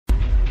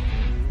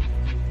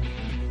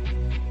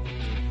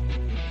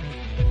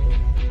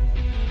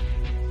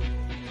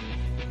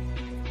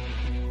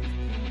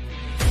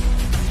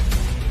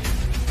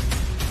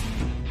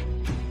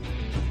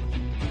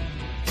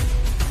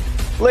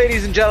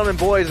Ladies and gentlemen,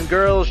 boys and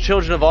girls,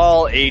 children of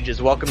all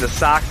ages, welcome to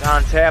Sox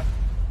on Tap.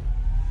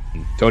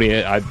 Tony,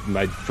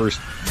 my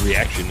first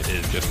reaction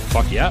is just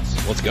fuck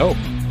yes, let's go.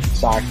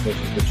 Sox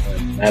versus the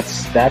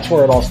Twins. That's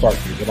where it all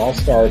starts. It all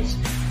starts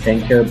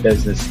taking care of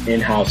business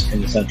in-house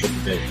in the Central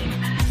Division.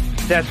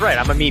 That's right,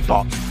 I'm a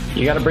meatball.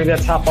 You got to bring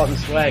that top button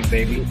swag,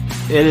 baby.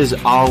 It is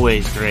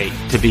always great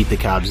to beat the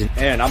Cubs.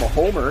 And I'm a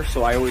homer,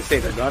 so I always say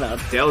they're gonna.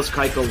 Dallas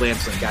Keuchel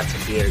Lamson got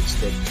some beards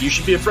that you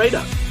should be afraid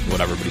of. What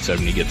everybody said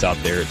when he gets out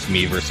there, it's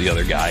me versus the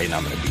other guy, and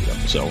I'm going to beat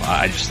him. So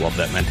I just love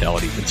that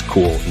mentality. It's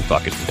cool and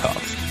fucking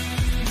tough.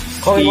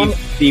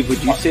 Steve,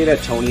 would you say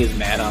that Tony is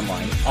mad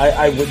online?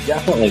 I would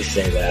definitely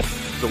say that.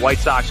 The White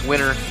Sox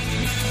winner.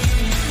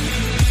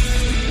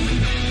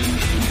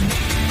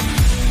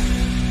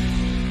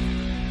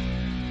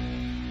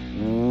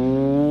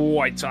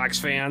 White Sox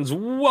fans,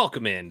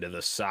 welcome into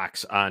the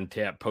Sox on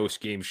Tap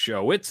post-game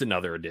show. It's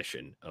another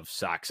edition of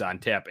Sox on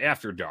Tap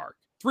After Dark.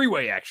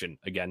 Three-way action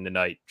again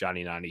tonight.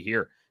 Johnny Nani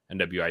here,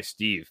 NWI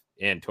Steve,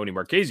 and Tony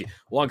Marchese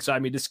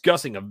alongside me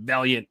discussing a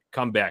valiant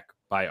comeback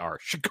by our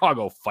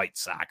Chicago Fight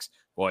Sox.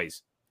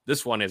 Boys,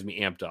 this one has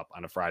me amped up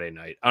on a Friday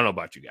night. I don't know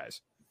about you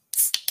guys.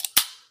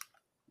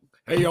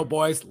 Hey, yo,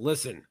 boys,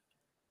 listen.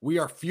 We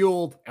are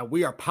fueled and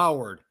we are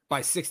powered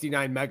by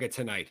 69 Mega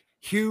tonight.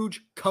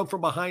 Huge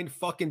come-from-behind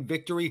fucking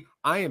victory.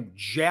 I am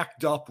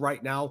jacked up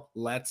right now.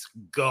 Let's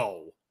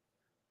go.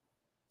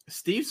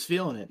 Steve's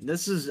feeling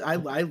it. I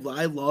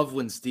love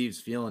when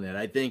Steve's feeling it.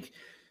 I think,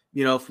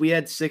 if we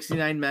had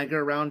 69 Mega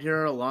around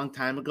here a long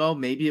time ago,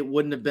 maybe it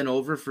wouldn't have been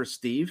over for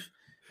Steve.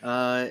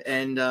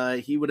 And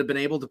he would have been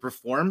able to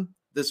perform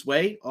this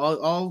way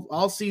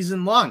all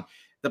season long.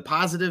 The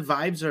positive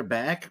vibes are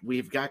back.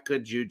 We've got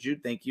good juju.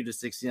 Thank you to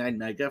 69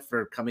 Mega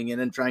for coming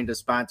in and trying to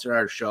sponsor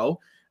our show.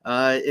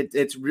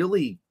 It's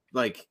really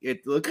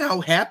look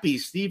how happy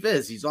Steve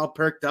is. He's all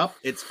perked up.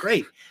 It's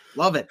great.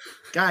 Love it.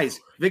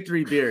 Guys,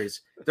 victory beers.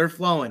 They're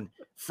flowing.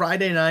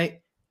 Friday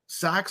night,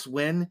 Sox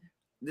win.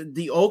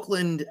 The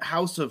Oakland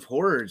House of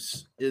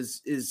Horrors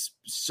is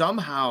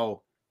somehow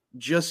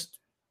just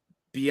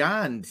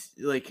beyond,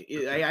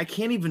 I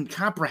can't even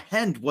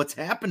comprehend what's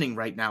happening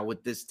right now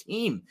with this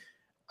team.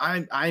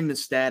 I'm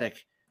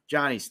ecstatic.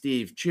 Johnny,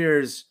 Steve,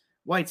 cheers.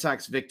 White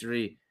Sox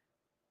victory.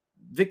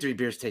 Victory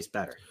beers taste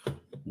better.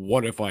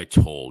 What if I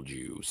told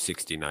you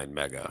 69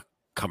 Mega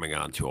coming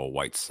on to a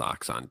White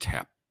Sox on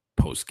Tap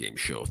post-game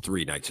show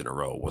 3 nights in a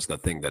row was the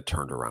thing that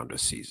turned around a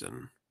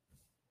season?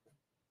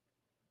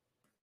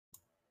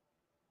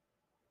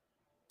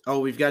 Oh,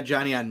 we've got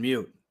Johnny on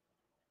mute.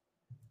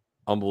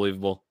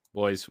 Unbelievable.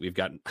 Boys, we've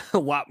got a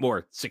lot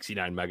more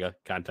 69 Mega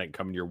content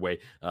coming your way.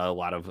 A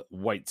lot of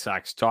White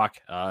Sox talk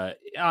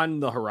on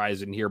the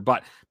horizon here.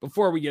 But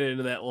before we get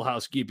into that little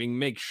housekeeping,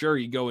 make sure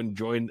you go and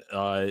join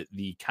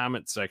the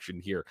comment section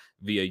here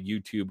via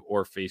YouTube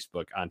or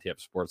Facebook on Tap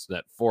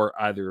Sportsnet. For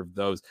either of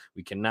those,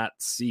 we cannot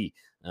see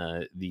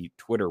the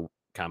Twitter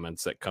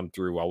comments that come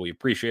through. While we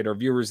appreciate our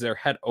viewers there,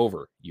 head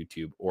over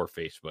YouTube or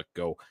Facebook.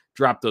 Go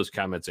drop those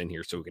comments in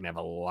here so we can have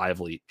a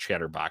lively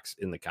chatterbox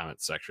in the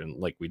comments section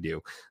like we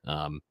do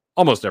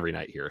almost every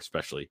night here,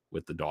 especially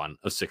with the dawn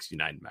of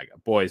 69 Mega.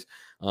 Boys,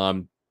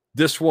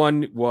 this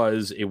one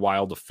was a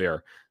wild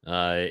affair,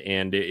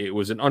 and it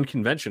was an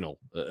unconventional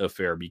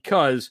affair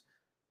because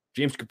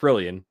James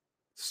Kaprielian,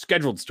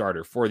 scheduled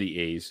starter for the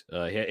A's,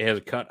 has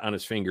a cut on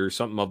his finger,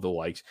 something of the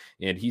likes,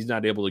 and he's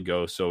not able to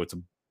go, so it's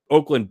a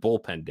Oakland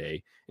bullpen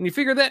day, and you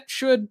figure that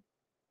should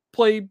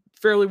play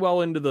fairly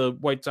well into the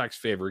White Sox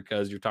favor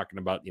because you're talking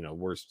about,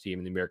 worst team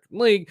in the American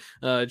League,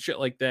 shit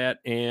like that,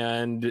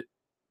 and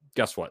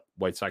guess what?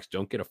 White Sox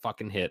don't get a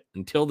fucking hit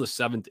until the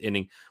 7th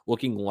inning,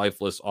 looking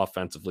lifeless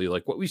offensively,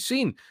 like what we've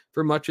seen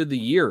for much of the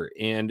year.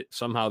 And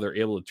somehow they're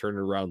able to turn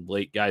it around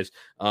late, guys.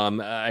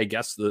 I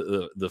guess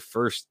the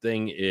first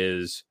thing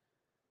is,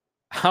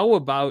 how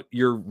about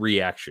your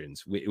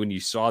reactions when you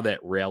saw that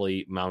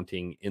rally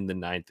mounting in the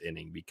 9th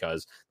inning?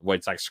 Because the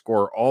White Sox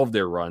score all of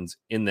their runs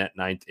in that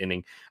 9th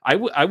inning. I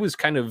was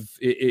kind of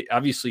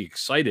obviously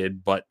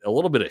excited, but a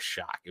little bit of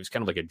shock. It was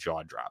kind of like a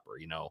jaw dropper,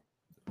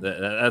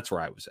 That's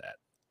where I was at.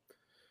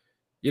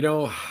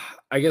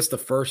 I guess the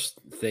first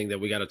thing that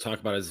we got to talk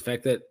about is the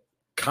fact that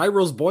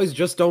Cairo's boys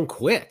just don't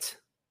quit.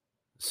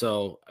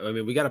 So,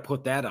 we got to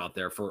put that out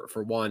there for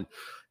one.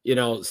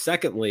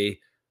 Secondly,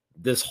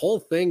 this whole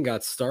thing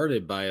got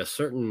started by a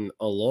certain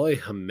Eloy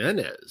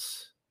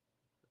Jimenez.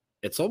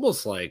 It's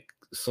almost like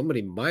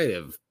somebody might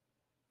have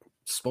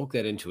spoke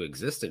that into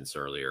existence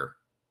earlier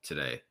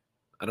today.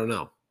 I don't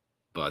know.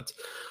 But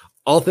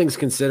all things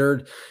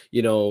considered,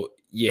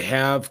 you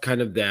have kind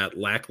of that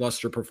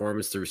lackluster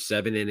performance through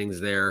 7 innings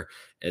there.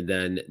 And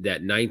then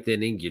that 9th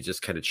inning, you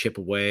just kind of chip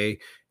away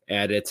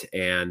at it.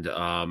 And,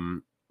 I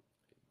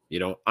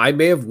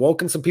may have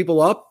woken some people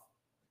up,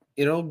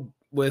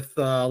 with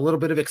a little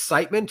bit of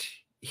excitement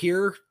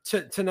here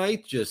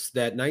tonight. Just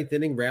that 9th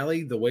inning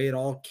rally, the way it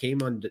all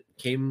came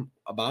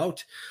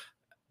about.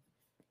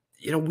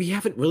 We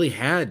haven't really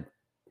had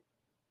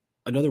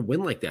another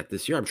win like that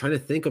this year. I'm trying to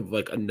think of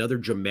another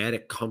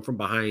dramatic come from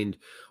behind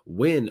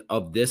win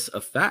of this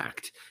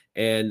effect.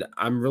 and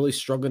I'm really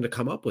struggling to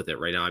come up with it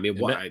right now. I mean,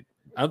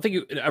 I don't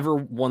think it ever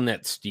won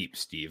that steep,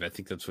 Steve. I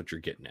think that's what you're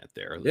getting at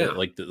there. Yeah.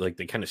 Like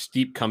the kind of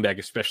steep comeback,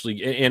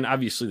 especially, and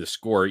obviously the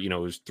score, it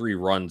was 3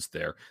 runs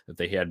there that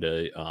they had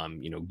to,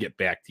 get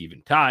back to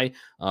even tie.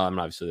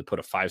 Obviously they put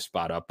a 5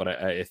 spot up, but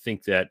I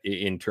think that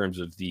in terms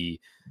of the,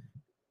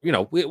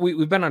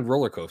 we've been on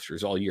roller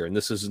coasters all year, and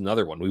this is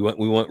another one. We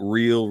went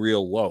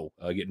real low,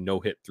 getting no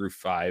hit through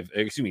 5.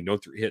 No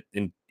hit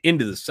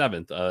into the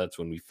 7th. That's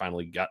when we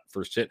finally got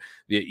first hit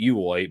via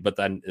Eloy, but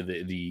then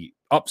the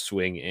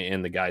upswing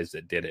and the guys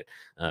that did it,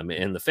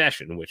 and the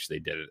fashion in which they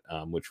did it,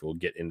 which we'll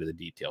get into the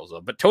details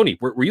of. But Tony,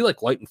 were you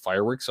like lighting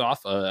fireworks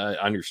off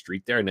on your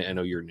street there? And I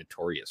know you're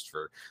notorious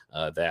for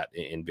that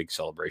in big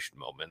celebration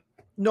moment.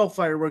 No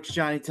fireworks,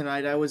 Johnny,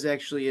 tonight. I was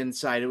actually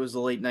inside. It was a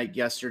late night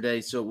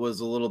yesterday, so it was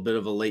a little bit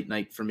of a late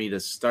night for me to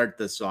start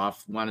this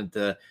off. Wanted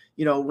to,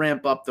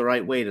 ramp up the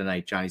right way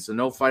tonight, Johnny. So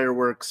no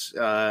fireworks,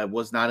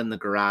 was not in the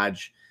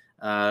garage.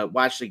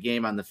 Watched the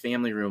game on the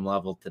family room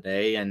level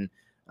today, and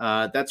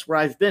that's where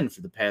I've been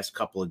for the past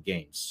couple of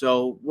games.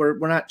 So we're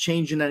not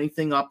changing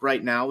anything up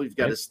right now. We've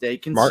got to stay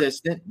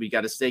consistent. We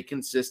got to stay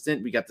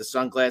consistent. We got the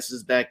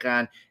sunglasses back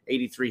on,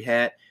 83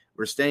 hat.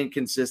 We're staying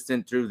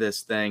consistent through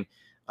this thing.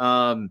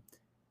 The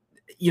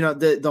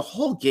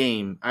whole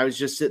game, I was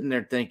just sitting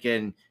there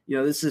thinking,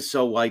 this is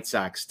so White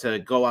Sox to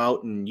go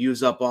out and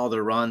use up all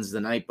the runs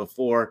the night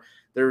before.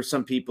 There were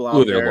some people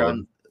out there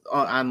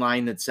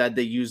online that said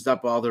they used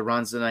up all the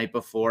runs the night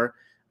before.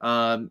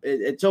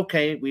 It's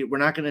okay. We're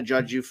not going to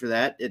judge you for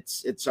that.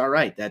 It's all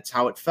right. That's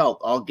how it felt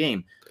all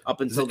game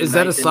up until is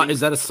that a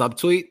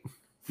subtweet?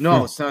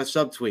 No, it's not a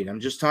subtweet. I'm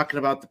just talking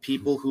about the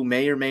people who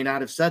may or may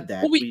not have said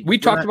that. Well, we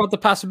talked about the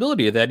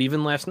possibility of that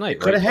even last night.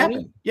 Could have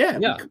happened.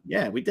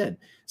 Yeah. We did.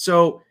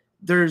 So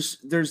there's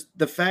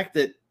the fact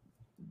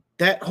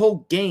that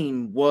whole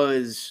game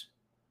was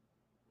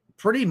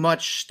pretty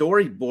much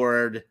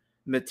storyboard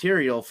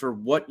material for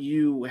what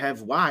you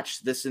have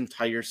watched this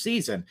entire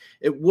season.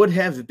 It would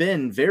have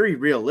been very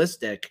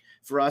realistic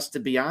for us to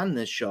be on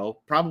this show,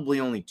 probably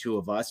only 2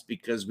 of us,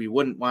 because we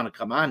wouldn't want to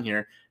come on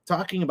here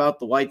talking about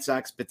the White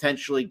Sox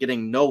potentially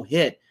getting no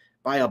hit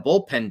by a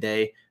bullpen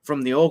day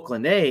from the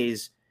Oakland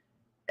A's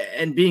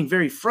and being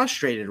very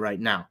frustrated right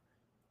now.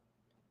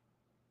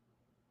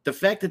 The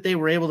fact that they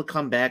were able to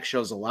come back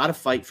shows a lot of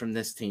fight from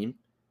this team.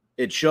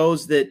 It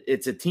shows that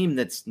it's a team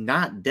that's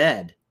not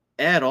dead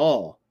at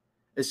all,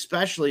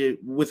 especially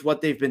with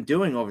what they've been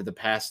doing over the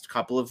past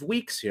couple of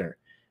weeks here.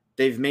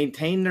 They've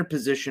maintained their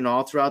position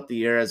all throughout the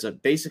year as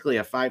basically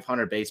a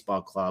 500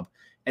 baseball club,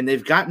 and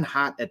they've gotten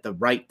hot at the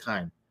right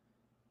time.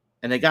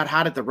 And they got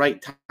hot at the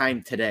right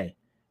time today.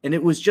 And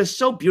it was just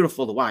so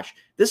beautiful to watch.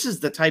 This is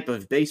the type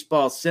of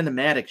baseball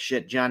cinematic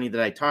shit, Johnny,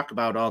 that I talk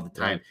about all the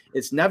time. Right.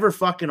 It's never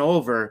fucking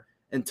over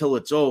until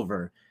it's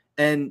over.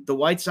 And the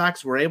White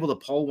Sox were able to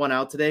pull one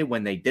out today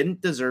when they didn't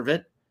deserve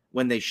it,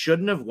 when they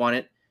shouldn't have won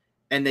it,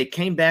 and they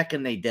came back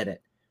and they did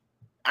it.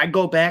 I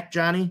go back,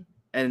 Johnny,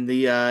 and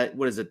the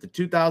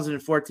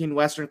 2014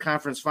 Western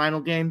Conference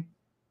Final game.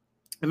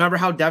 Remember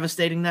how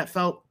devastating that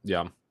felt?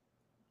 Yeah.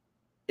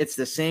 It's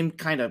the same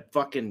kind of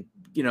fucking,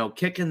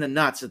 kick in the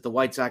nuts that the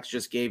White Sox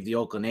just gave the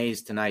Oakland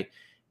A's tonight,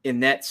 in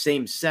that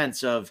same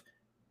sense of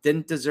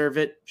didn't deserve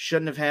it,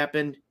 shouldn't have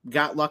happened,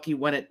 got lucky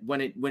when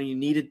you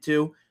needed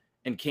to,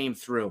 and came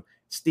through.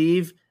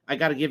 Steve, I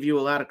got to give you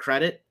a lot of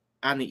credit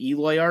on the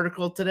Eloy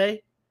article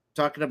today,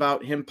 talking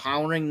about him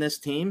powering this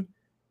team.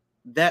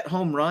 That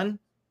home run,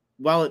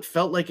 while it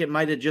felt like it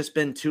might have just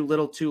been too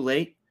little too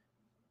late,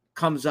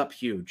 comes up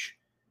huge.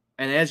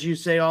 And as you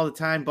say all the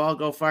time, ball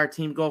go far,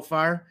 team go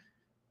far.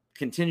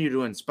 Continue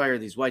to inspire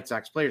these White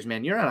Sox players,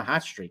 man. You're on a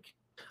hot streak.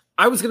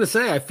 I was going to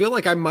say, I feel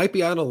like I might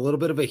be on a little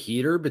bit of a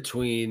heater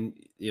between,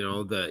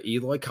 the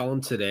Eloy column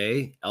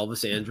today,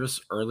 Elvis Andrus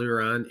earlier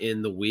on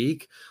in the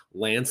week,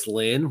 Lance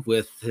Lynn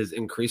with his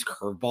increased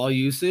curveball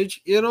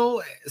usage.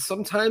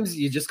 Sometimes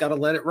you just got to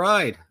let it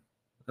ride.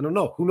 I don't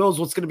know. Who knows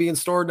what's going to be in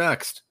store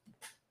next?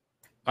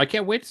 I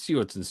can't wait to see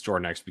what's in store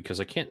next, because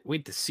I can't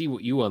wait to see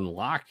what you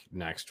unlock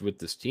next with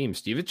this team,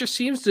 Steve. It just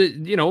seems to,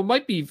 it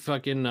might be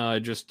fucking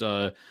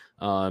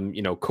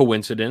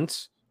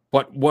coincidence,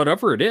 but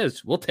whatever it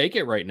is, we'll take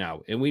it right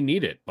now, and we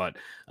need it. But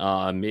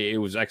it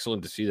was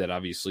excellent to see that,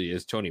 obviously,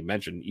 as Tony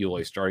mentioned,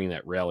 Eloy starting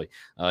that rally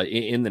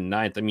in the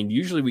 9th. I mean,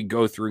 usually we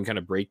go through and kind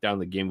of break down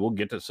the game. We'll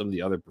get to some of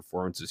the other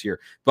performances here,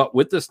 but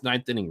with this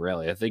 9th inning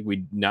rally, I think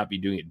we'd not be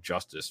doing it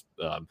justice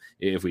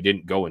if we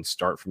didn't go and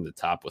start from the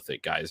top with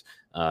it, guys.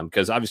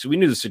 Because obviously we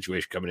knew the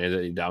situation coming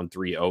in, down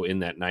 3-0 in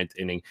that 9th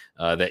inning.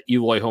 That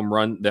Eloy home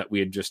run that we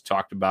had just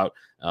talked about,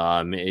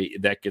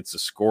 that gets the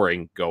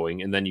scoring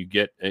going. And then you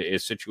get a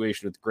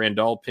situation with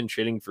Grandal pinch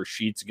hitting for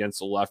Sheets against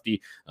the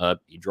lefty.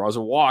 He draws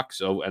a walk,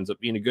 so ends up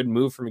being a good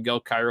move for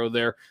Miguel Cairo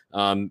there.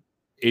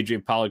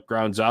 AJ Pollock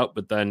grounds out,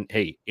 but then,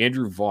 hey,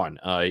 Andrew Vaughn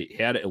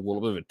had a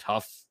little bit of a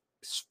tough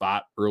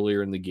spot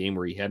earlier in the game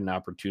where he had an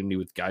opportunity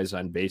with guys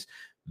on base.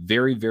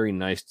 Very, very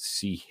nice to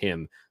see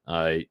him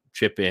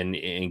chip in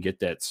and get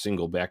that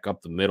single back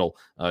up the middle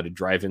to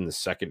drive in the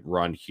second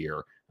run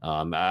here.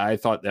 I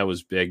thought that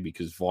was big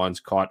because Vaughn's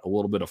caught a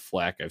little bit of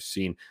flack I've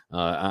seen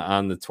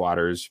on the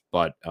twatters,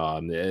 but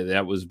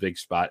that was a big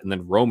spot. And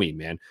then Romy,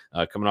 man,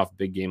 coming off a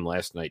big game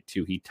last night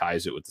too. He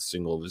ties it with a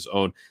single of his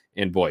own.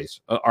 And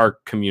boys, our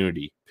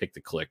community picked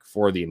the click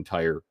for the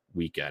entire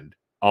weekend.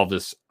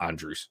 Elvis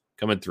Andrus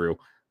coming through.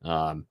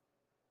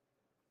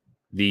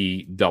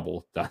 The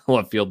double down the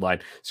left field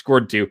line,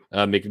 scored 2,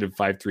 making it a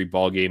 5-3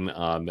 ball game.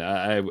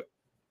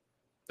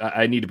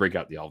 I need to break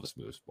out the Elvis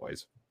moves,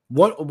 boys.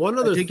 One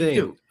other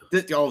thing.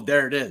 Oh,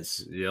 there it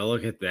is. Yeah,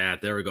 look at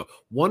that. There we go.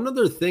 One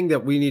other thing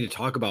that we need to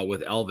talk about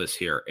with Elvis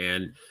here,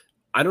 and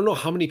I don't know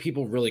how many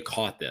people really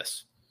caught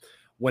this.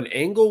 When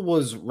Engel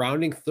was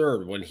rounding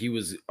third, when he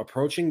was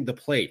approaching the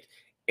plate,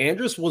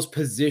 Andrus was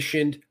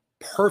positioned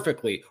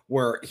perfectly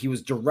where he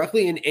was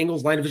directly in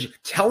Engel's line of vision,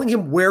 telling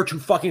him where to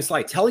fucking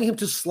slide, telling him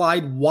to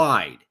slide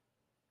wide.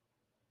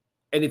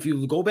 And if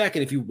you go back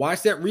and if you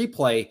watch that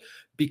replay,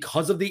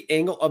 because of the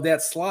angle of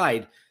that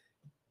slide,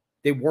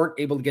 they weren't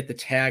able to get the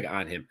tag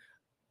on him.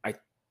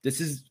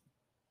 This is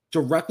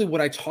directly what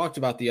I talked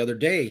about the other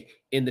day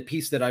in the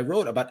piece that I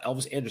wrote about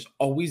Elvis Andrus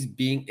always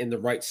being in the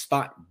right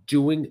spot,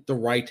 doing the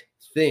right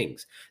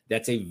things.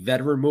 That's a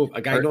veteran move.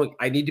 A guy knowing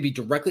I need to be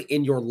directly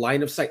in your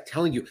line of sight,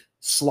 telling you,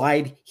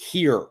 slide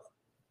here.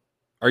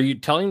 Are you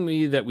telling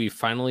me that we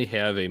finally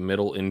have a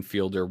middle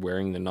infielder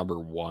wearing the number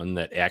 1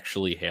 that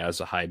actually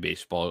has a high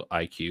baseball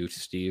IQ,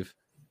 Steve?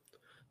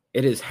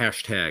 It is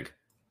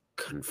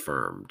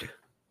 #confirmed.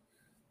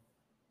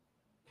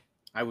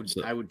 I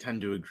would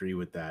tend to agree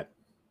with that.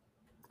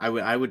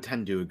 I would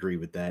tend to agree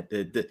with that.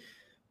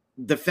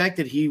 The fact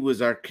that he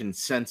was our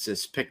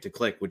consensus pick to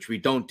click, which we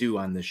don't do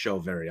on this show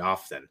very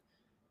often,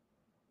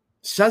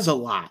 says a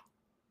lot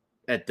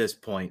at this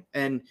point.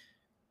 And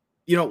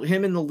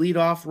him in the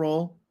leadoff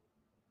role,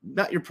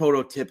 not your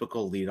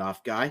prototypical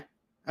leadoff guy.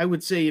 I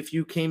would say if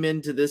you came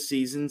into this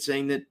season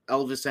saying that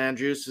Elvis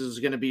Andrus is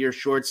going to be your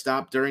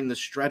shortstop during the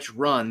stretch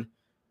run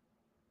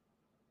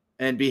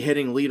and be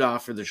hitting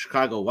leadoff for the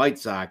Chicago White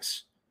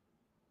Sox,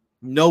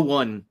 no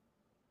one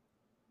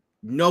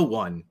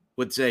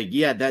would say,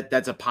 yeah,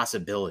 that's a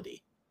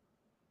possibility.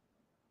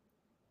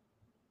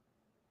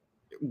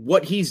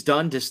 What he's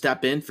done to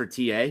step in for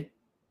TA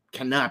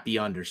cannot be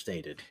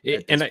understated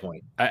at this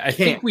point. I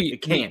think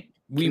it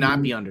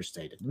cannot be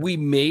understated. We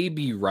may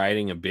be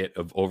riding a bit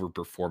of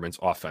overperformance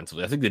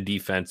offensively. I think the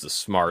defense, the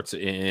smarts,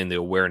 and the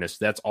awareness,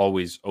 that's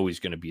always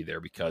going to be there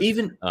because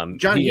even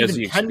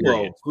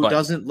Kenwo, who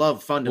doesn't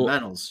love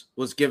fundamentals,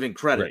 was giving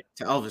credit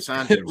to Elvis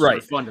Andrus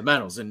for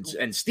fundamentals,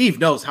 and Steve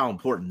knows how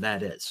important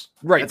that is.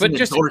 Right, that's but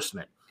an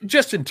endorsement.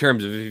 Just in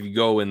terms of if you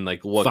go and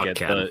look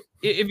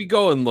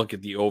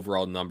at the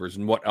overall numbers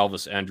and what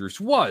Elvis Andrus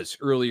was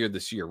earlier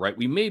this year, right?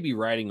 We may be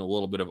riding a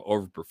little bit of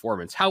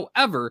overperformance.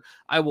 However,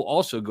 I will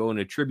also go and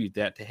attribute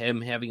that to him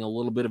having a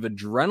little bit of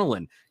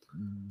adrenaline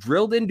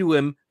drilled into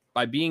him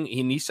by being,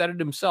 and he said it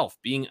himself,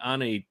 being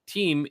on a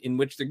team in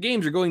which their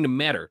games are going to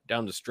matter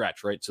down the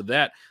stretch, right? So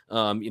that,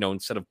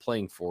 instead of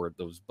playing for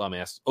those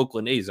bum-ass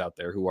Oakland A's out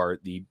there who are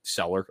the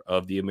seller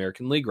of the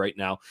American League right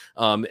now,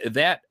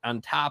 that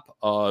on top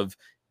of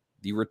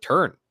the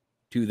return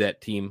to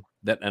that team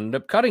that ended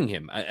up cutting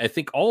him. I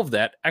think all of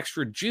that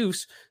extra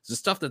juice is the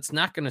stuff that's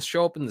not going to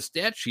show up in the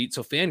stat sheet.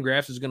 So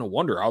Fangraphs is going to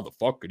wonder, how the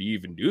fuck could he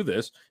even do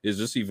this? Is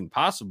this even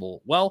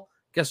possible? Well,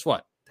 guess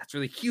what? That's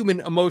where the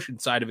human emotion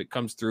side of it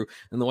comes through.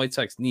 And the White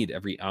Sox need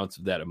every ounce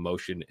of that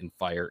emotion and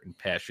fire and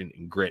passion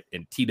and grit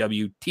and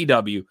TW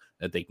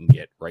that they can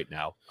get right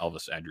now.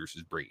 Elvis Andrus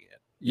is bringing it.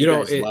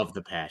 Love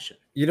the passion.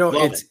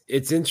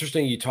 It's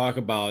interesting. You talk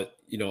about,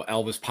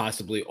 Elvis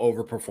possibly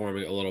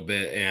overperforming a little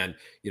bit. And,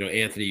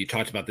 Anthony, you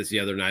talked about this the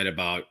other night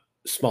about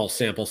small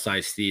sample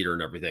size theater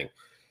and everything.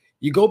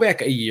 You go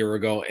back a year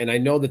ago, and I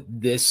know that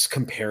this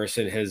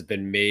comparison has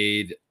been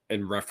made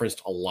and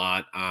referenced a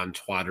lot on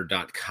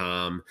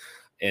twatter.com.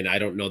 And I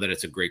don't know that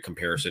it's a great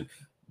comparison,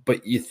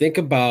 but you think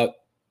about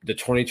the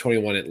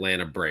 2021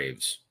 Atlanta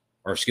Braves,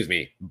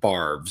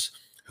 Barbs,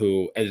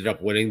 who ended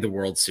up winning the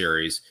World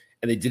Series,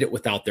 and they did it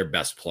without their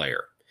best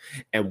player.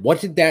 And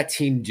what did that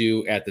team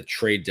do at the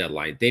trade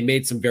deadline? They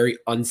made some very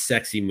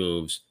unsexy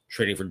moves,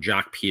 trading for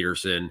Jock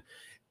Peterson,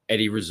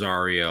 Eddie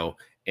Rosario,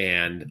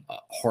 and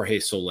Jorge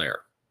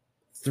Soler.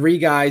 3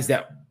 guys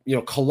that,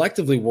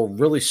 collectively were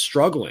really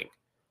struggling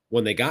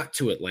when they got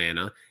to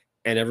Atlanta.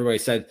 And everybody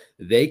said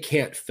they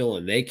can't fill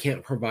in. They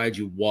can't provide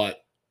you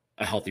what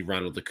a healthy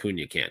Ronald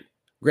Acuna can.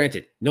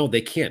 Granted, no,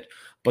 they can't.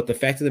 But the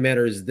fact of the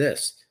matter is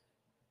this.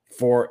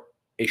 For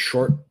a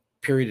short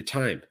period of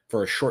time,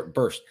 for a short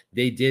burst,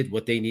 they did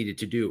what they needed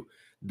to do.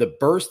 The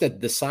burst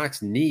that the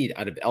Sox need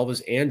out of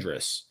Elvis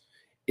Andrus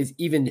is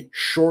even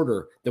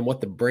shorter than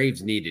what the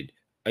Braves needed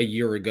a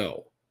year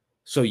ago.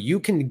 So you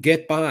can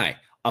get by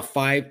a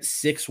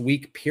 5-6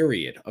 week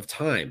period of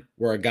time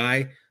where a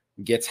guy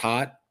gets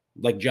hot,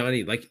 like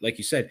Johnny, like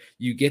you said,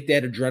 you get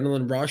that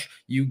adrenaline rush,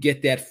 you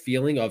get that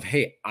feeling of,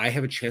 hey, I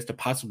have a chance to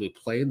possibly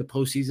play in the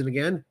postseason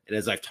again. And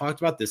as I've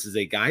talked about, this is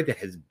a guy that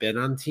has been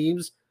on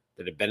teams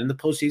that have been in the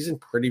postseason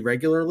pretty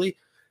regularly,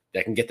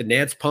 that can get the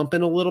nads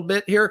pumping a little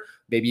bit here.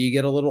 Maybe you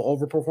get a little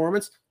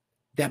overperformance.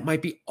 that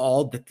might be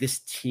all that this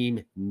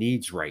team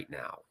needs right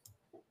now.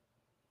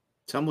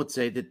 Some would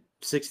say that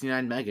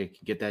 69 Mega can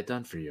get that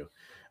done for you.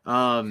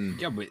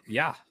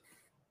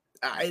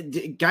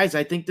 Guys,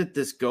 I think that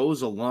this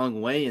goes a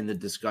long way in the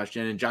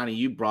discussion. And Johnny,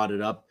 you brought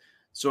it up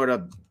sort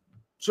of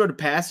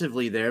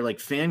passively there. Like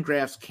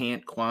Fangraphs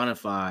can't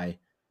quantify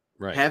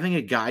having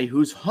a guy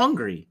who's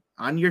hungry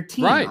on your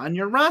team, on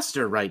your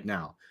roster right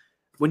now.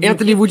 When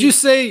Anthony, would you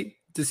say,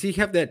 does he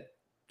have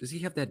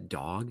that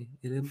dog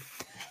in him?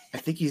 I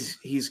think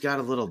he's got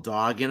a little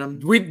dog in him.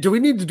 Do we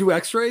need to do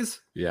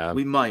x-rays? Yeah.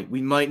 We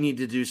might need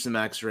to do some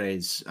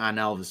x-rays on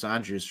Elvis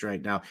Andrus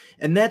right now.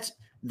 And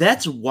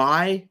that's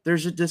why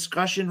there's a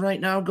discussion right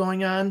now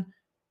going on.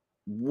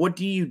 What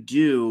do you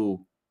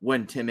do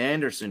when Tim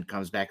Anderson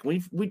comes back?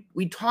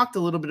 We talked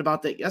a little bit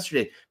about that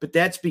yesterday, but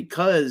that's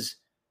because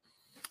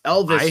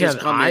Elvis has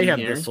come in here. I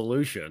have the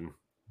solution.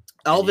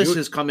 Elvis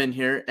has come in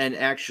here and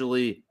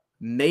actually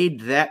made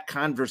that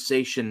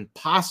conversation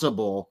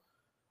possible,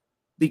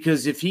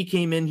 because if he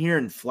came in here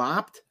and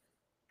flopped,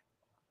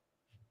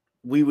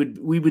 we would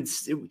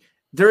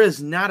there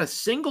is not a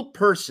single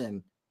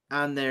person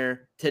on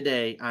there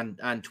today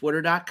on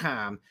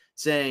twitter.com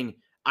saying,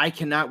 I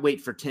cannot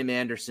wait for Tim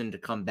Anderson to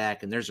come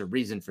back. And there's a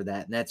reason for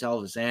that. And that's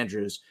Elvis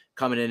Andrus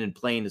coming in and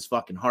playing his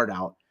fucking heart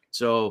out.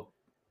 So,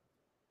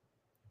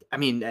 I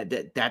mean,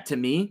 that to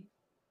me,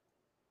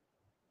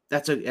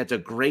 that's a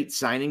great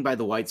signing by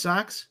the White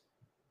Sox.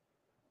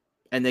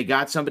 And they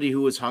got somebody who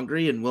was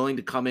hungry and willing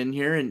to come in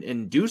here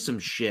and do some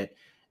shit.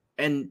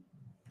 And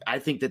I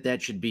think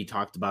that should be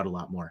talked about a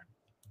lot more.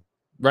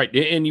 Right.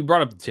 And you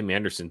brought up the Tim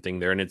Anderson thing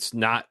there, and it's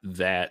not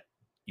that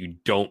you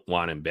don't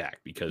want him back,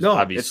 because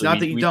obviously it's not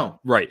that you don't.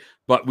 Right.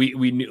 But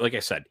we knew, like I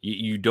said,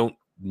 you don't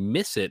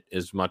miss it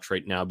as much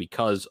right now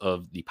because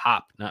of the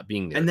pop not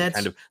being there. And that's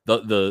kind of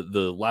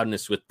the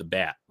loudness with the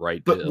bat.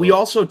 Right. But we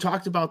also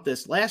talked about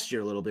this last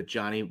year a little bit,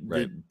 Johnny,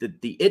 right.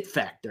 the it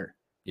factor.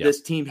 Yep.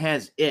 This team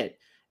has it.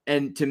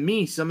 And to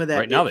me, some of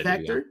that it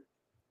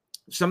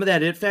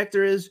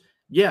factor is,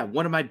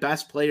 one of my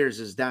best players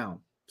is down.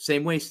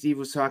 Same way Steve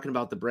was talking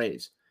about the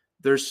Braves.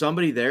 There's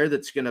somebody there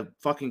that's going to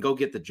fucking go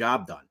get the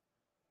job done.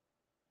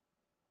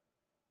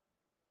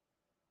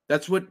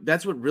 That's what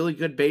really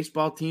good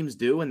baseball teams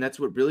do, and that's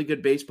what really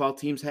good baseball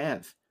teams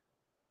have.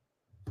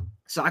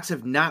 Sox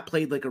have not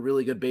played like a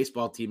really good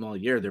baseball team all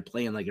year. They're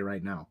playing like it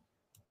right now.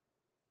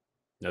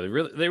 No,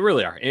 they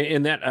really are.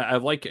 And that I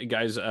like,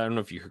 guys, I don't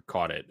know if you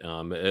caught it.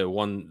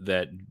 One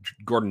that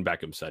Gordon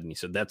Beckham said, and he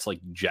said that's like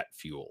jet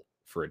fuel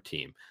for a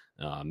team.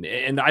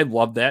 And I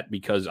love that,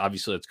 because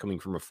obviously it's coming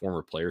from a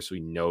former player, so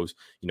he knows,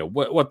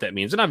 what that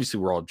means. And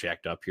obviously we're all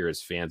jacked up here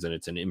as fans, and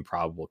it's an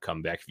improbable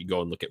comeback. If you go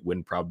and look at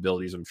win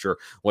probabilities, I'm sure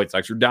White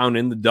Sox are down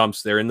in the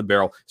dumps there in the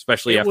barrel,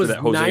 especially after that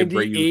Jose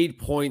Abreu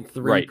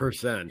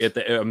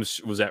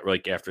 98.3%. Was that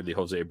like after the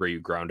Jose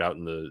Abreu ground out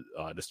in the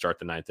to start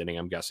the ninth inning?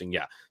 I'm guessing,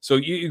 yeah. So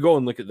you go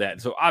and look at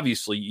that. So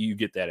obviously you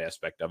get that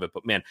aspect of it.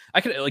 But man,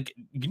 can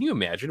you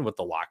imagine what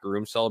the locker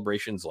room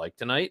celebration's like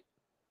tonight?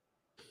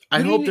 I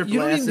hope they're.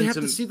 You don't even have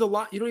to see the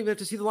lot. You don't even have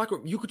to see the locker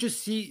room. You could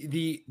just see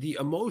the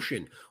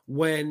emotion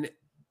when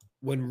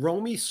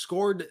Romy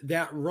scored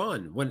that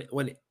run.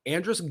 When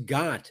Andrus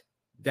got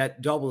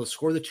that double to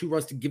score the 2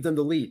 runs to give them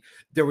the lead.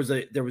 There was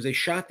a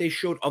shot they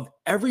showed of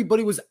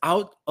everybody was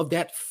out of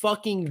that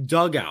fucking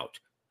dugout.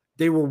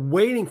 They were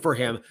waiting for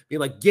him, being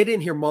like, "Get in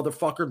here,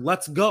 motherfucker.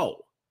 Let's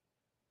go."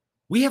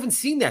 We haven't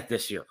seen that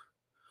this year.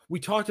 We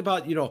talked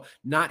about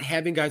not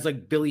having guys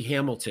like Billy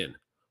Hamilton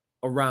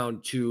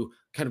around to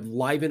kind of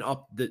liven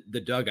up the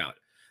dugout.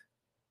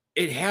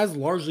 It has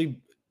largely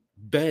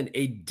been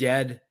a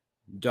dead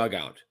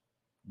dugout.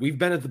 We've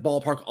been at the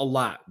ballpark a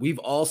lot. We've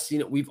all seen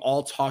it. We've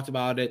all talked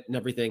about it and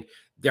everything.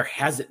 There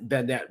hasn't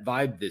been that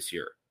vibe this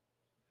year.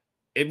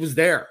 It was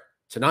there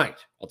tonight.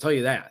 I'll tell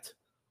you that.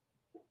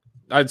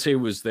 I'd say it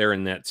was there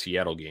in that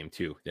Seattle game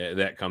too.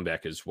 That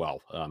comeback as well.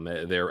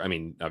 There, I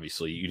mean,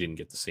 obviously you didn't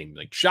get the same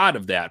shot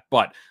of that,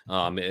 but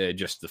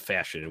just the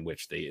fashion in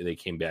which they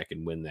came back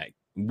and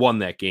won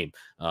that game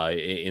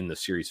in the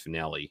series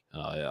finale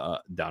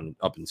down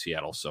up in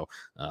Seattle. So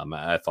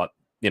I thought,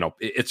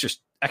 it's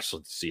just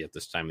excellent to see at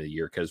this time of the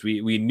year, because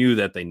we knew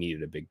that they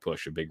needed a big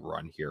push, a big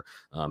run here,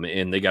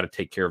 and they got to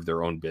take care of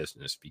their own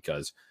business,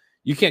 because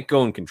you can't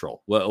go in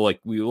control. Well,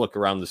 like we look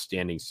around the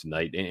standings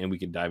tonight, and we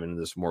can dive into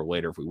this more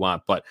later if we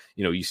want, but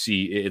you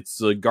see it's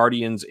the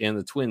Guardians and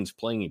the Twins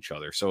playing each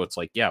other. So it's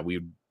like, yeah,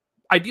 we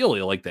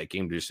ideally like that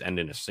game to just end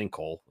in a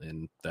sinkhole,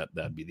 and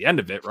that'd be the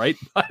end of it, right?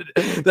 But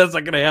that's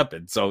not going to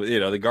happen. So,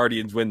 the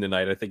Guardians win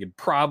tonight. I think it'd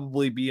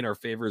probably be in our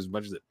favor, as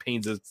much as it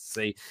pains us to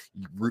say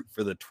you root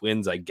for the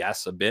Twins, I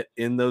guess, a bit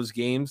in those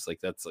games.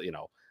 Like that's,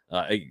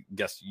 I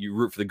guess you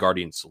root for the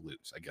Guardians to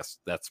lose. I guess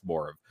that's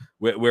more of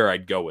where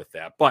I'd go with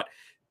that. But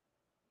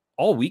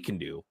all we can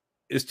do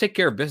is take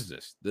care of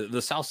business. The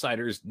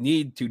Southsiders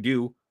need to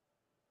do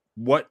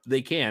what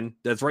they can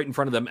that's right in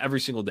front of them every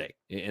single day,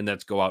 and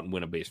that's go out and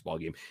win a baseball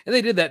game. And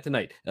they did that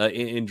tonight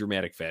in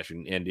dramatic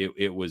fashion, and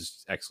it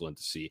was excellent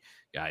to see,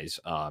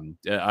 guys.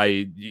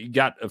 I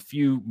got a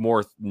few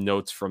more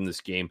notes from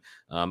this game.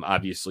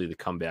 Obviously the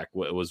comeback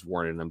was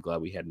warranted, and I'm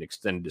glad we had an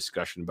extended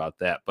discussion about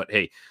that. But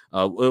hey,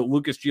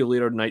 Lucas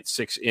Giolito tonight,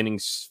 6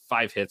 innings,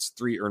 5 hits,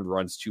 3 earned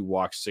runs, 2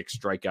 walks, 6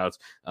 strikeouts.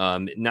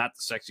 Not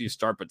the sexiest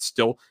start, but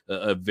still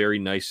a very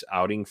nice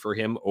outing for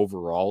him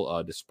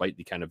overall, despite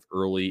the kind of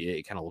early,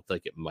 it kind of looked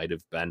like it might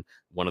have been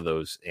one of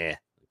those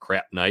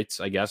crap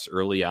nights, I guess,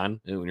 early on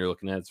when you're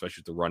looking at it,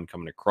 especially with the run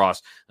coming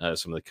across,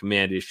 some of the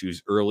command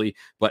issues early.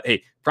 But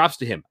hey, props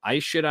to him. I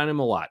shit on him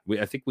a lot.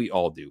 I think we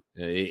all do.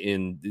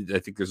 And I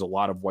think there's a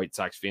lot of White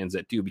Sox fans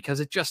that do, because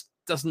it just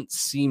doesn't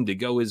seem to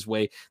go his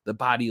way. The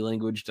body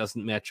language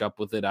doesn't match up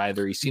with it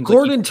either. He seems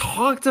Gordon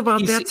talked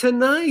about that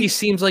tonight. He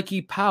seems like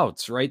he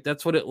pouts, right?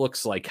 That's what it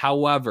looks like.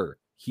 However,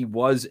 he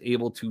was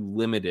able to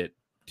limit it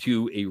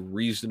to a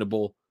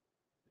reasonable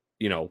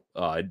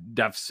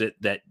deficit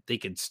that they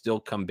can still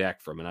come back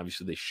from. And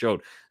obviously they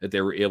showed that they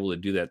were able to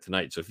do that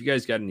tonight. So if you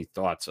guys got any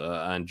thoughts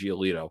on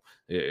Giolito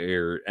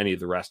or any of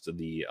the rest of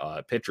the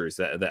pitchers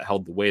that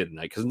held the way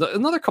tonight, because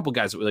another couple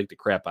guys that we like to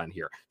crap on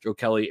here, Joe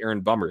Kelly, Aaron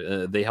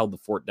Bummer, they held the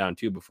fort down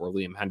too before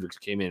Liam Hendricks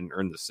came in and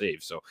earned the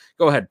save. So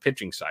go ahead,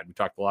 pitching side. We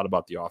talked a lot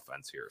about the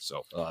offense here.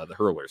 So the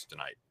hurlers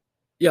tonight.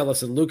 Yeah,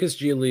 listen, Lucas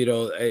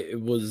Giolito, it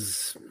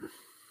was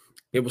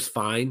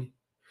fine.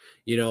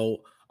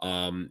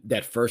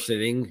 That first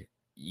inning,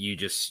 you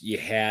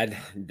had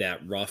that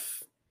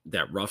rough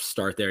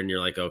start there, and you're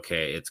like,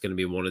 okay, it's going to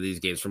be one of these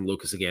games from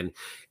Lucas again.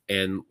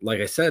 And like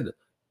I said,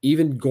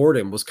 even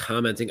Gordon was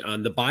commenting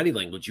on the body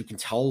language. You can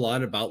tell a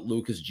lot about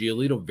Lucas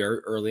Giolito very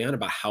early on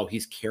about how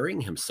he's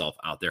carrying himself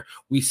out there.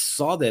 We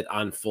saw that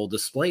on full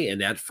display in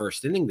that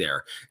first inning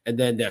there. And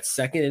then that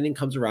second inning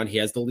comes around, he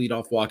has the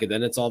leadoff walk, and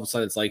then it's all of a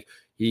sudden it's like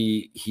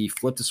he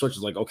flipped the switch.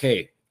 It's like,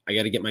 okay, I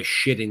got to get my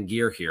shit in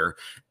gear here.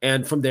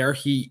 And from there,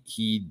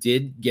 he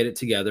did get it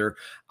together.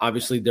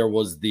 Obviously, there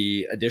was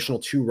the additional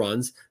 2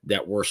 runs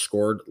that were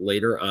scored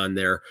later on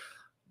there.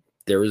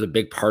 There was a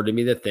big part of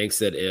me that thinks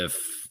that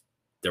if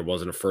there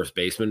wasn't a first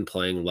baseman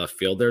playing left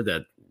field there,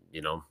 that,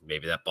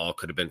 maybe that ball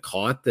could have been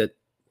caught, that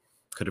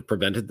could have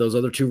prevented those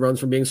other 2 runs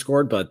from being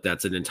scored. But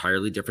that's an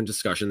entirely different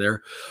discussion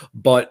there.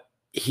 But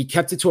he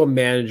kept it to a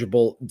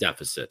manageable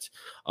deficit.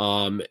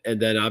 And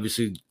then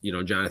obviously,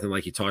 Jonathan,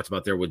 like you talked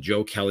about there with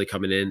Joe Kelly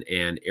coming in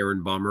and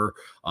Aaron Bummer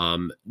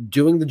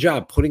doing the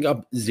job, putting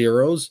up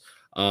zeros,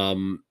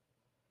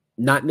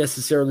 not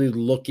necessarily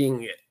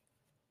looking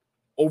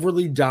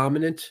overly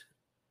dominant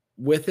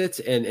with it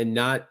and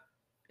not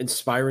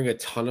inspiring a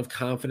ton of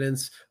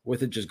confidence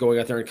with it, just going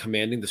out there and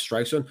commanding the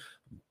strike zone,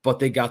 but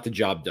they got the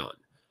job done,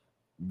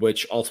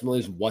 which ultimately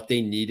is what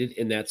they needed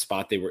in that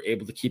spot. They were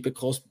able to keep it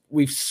close.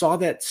 We saw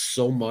that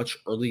so much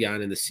early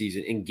on in the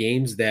season in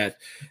games that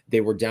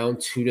they were down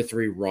 2 to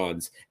 3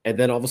 runs. And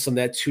then all of a sudden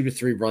that 2 to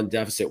 3 run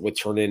deficit would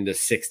turn into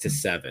 6 to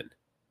 7.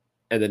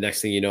 And the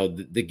next thing you know,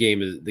 the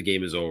game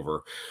is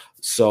over.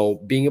 So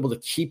being able to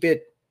keep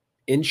it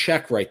in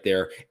check right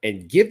there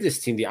and give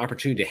this team the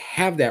opportunity to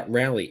have that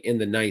rally in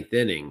the 9th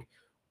inning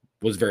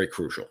was very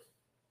crucial.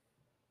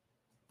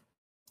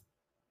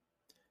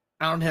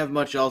 I don't have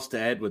much else to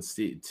add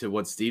to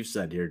what Steve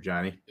said here,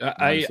 Johnny.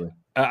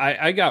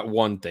 I got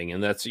one thing,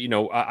 and that's,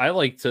 I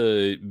like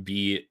to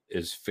be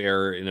as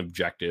fair and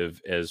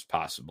objective as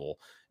possible.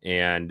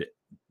 And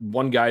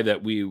one guy that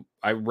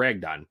I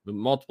ragged on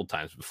multiple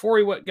times before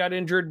he got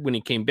injured, when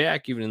he came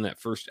back, even in that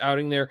first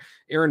outing there,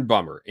 Aaron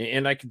Bummer.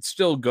 And I could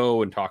still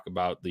go and talk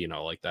about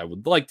I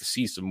would like to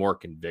see some more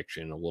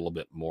conviction, a little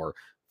bit more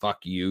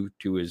fuck you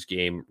to his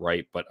game,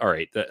 right? But all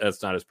right,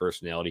 that's not his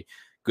personality.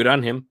 Good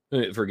on him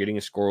for getting a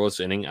scoreless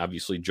inning.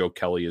 Obviously, Joe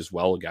Kelly as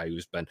well, a guy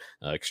who's been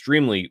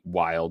extremely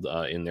wild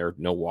in there.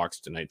 No walks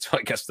tonight, so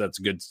I guess that's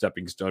a good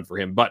stepping stone for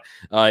him. But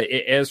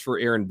as for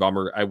Aaron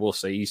Bummer, I will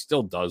say he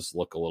still does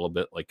look a little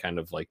bit like I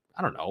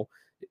don't know,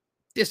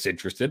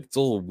 disinterested. It's a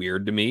little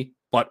weird to me,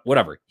 but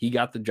whatever. He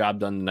got the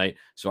job done tonight,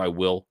 so I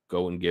will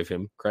go and give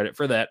him credit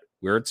for that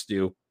where it's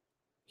due.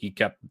 He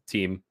kept the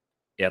team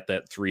at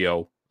that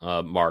 3-0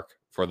 mark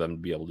for them to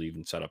be able to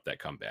even set up that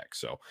comeback.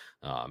 So,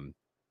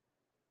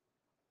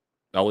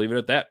 I'll leave it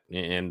at that,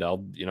 and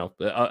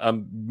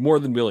I'm more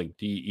than willing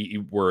to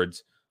eat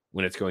words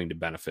when it's going to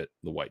benefit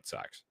the White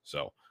Sox.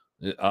 So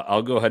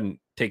I'll go ahead and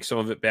take some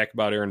of it back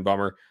about Aaron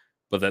Bummer,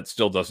 but that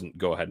still doesn't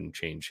go ahead and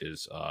change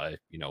his,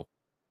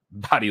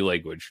 body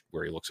language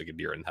where he looks like a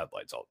deer in the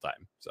headlights all the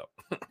time. So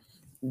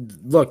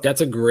look,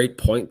 that's a great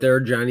point there,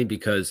 Johnny,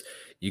 because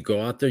you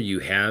go out there, you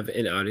have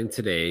an outing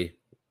today,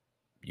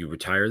 you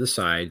retire the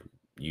side,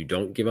 you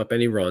don't give up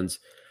any runs.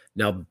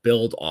 Now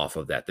build off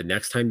of that. The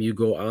next time you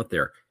go out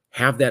there,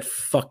 have that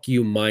fuck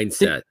you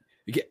mindset.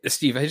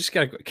 Steve, I just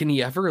can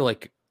he ever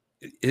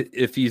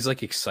if he's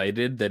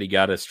excited that he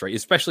got a strike,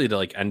 especially to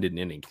end an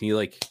inning, can he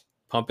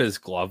pump his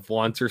glove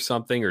once or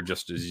something, or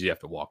just does he have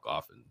to walk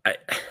off? And I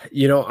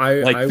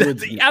I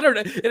would. I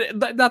don't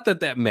know. Not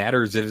that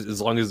matters as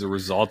long as the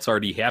results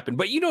already happen.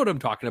 But you know what I'm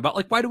talking about.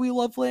 Like, why do we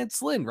love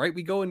Lance Lynn? Right?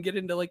 We go and get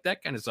into like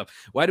that kind of stuff.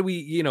 Why do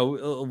we,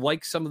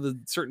 like some of the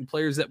certain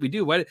players that we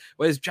do? Why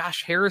does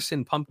Josh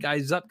Harrison pump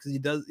guys up? Because he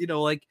does,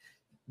 like.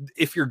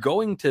 If you're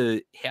going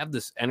to have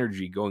this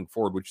energy going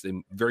forward, which they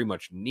very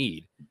much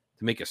need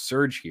to make a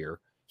surge here,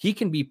 he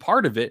can be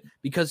part of it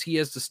because he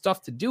has the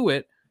stuff to do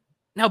it.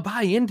 Now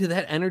buy into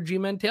that energy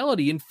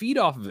mentality and feed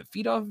off of it.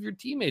 Feed off of your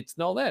teammates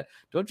and all that.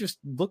 Don't just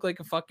look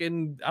like a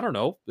fucking, I don't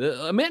know,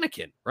 a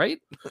mannequin, right?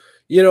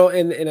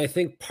 And I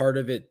think part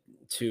of it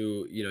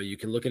too, you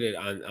can look at it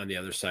on the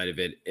other side of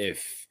it.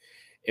 If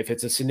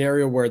it's a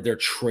scenario where they're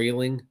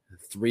trailing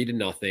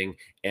 3-0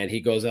 and he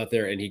goes out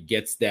there and he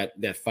gets that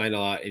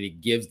final out and he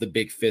gives the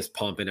big fist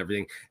pump and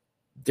everything,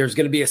 there's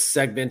going to be a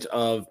segment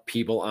of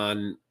people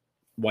on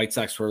White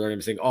Sox where they're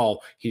going to be saying, oh,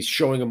 he's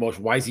showing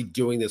emotion. Why is he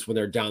doing this when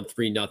they're down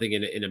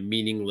 3-0 in a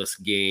meaningless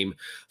game?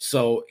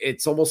 So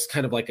it's almost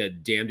kind of like a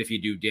damned if you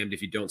do, damned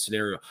if you don't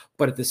scenario.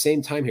 But at the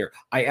same time here,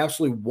 I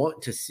absolutely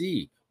want to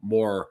see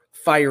more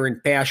fire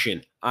and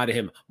passion out of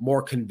him,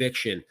 more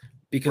conviction,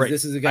 because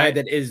this is a guy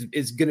that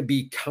is going to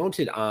be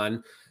counted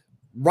on,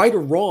 right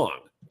or wrong,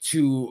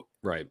 to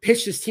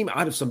pitch this team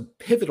out of some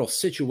pivotal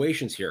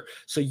situations here.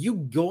 So you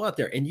go out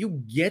there and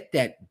you get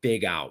that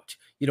big out.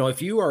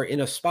 If you are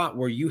in a spot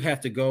where you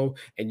have to go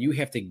and you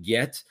have to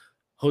get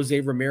Jose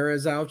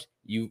Ramirez out,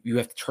 you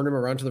have to turn him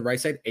around to the right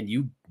side and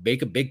you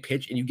make a big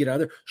pitch and you get out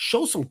there,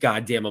 show some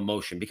goddamn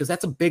emotion, because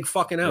that's a big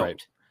fucking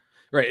out.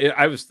 Right.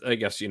 I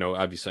guess,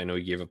 obviously I know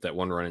he gave up that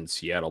one run in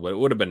Seattle, but it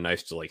would have been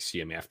nice to see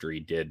him after he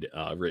did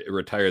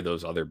retire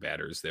those other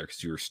batters there,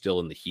 because you were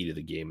still in the heat of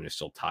the game and it's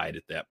still tied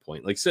at that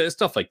point,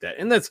 stuff like that.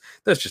 And that's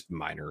just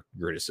minor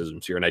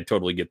criticisms here. And I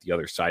totally get the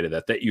other side of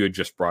that you had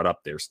just brought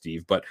up there,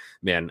 Steve. But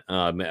man,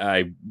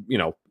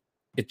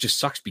 it just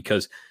sucks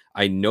because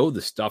I know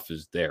the stuff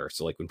is there.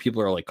 So when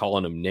people are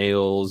calling them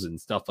nails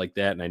and stuff like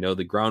that, and I know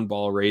the ground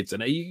ball rates,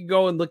 and you can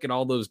go and look at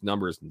all those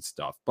numbers and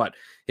stuff, but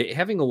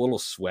having a little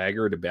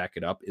swagger to back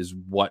it up is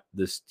what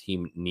this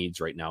team needs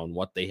right now and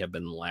what they have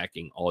been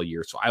lacking all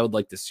year. So I would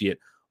like to see it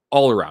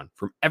all around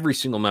from every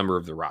single member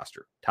of the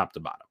roster, top to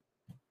bottom.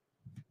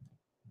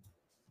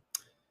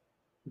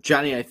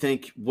 Johnny, I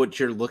think what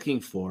you're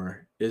looking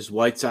for is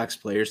White Sox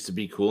players to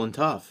be cool and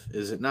tough,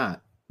 is it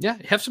not? Yeah,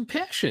 have some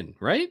passion,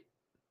 right?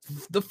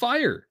 The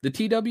fire, the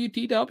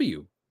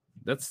TWTW.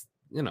 That's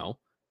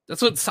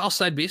what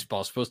Southside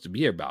baseball is supposed to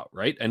be about,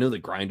 right? I know the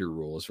grinder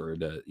rules are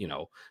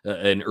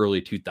an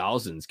early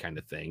 2000s kind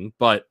of thing,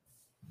 but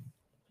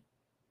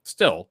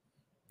still,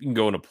 you can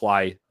go and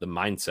apply the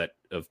mindset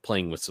of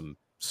playing with some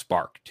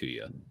spark to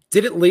you.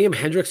 Didn't Liam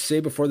Hendricks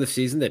say before the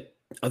season that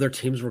other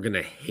teams were going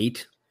to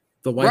hate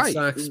the White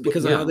Sox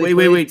because of how they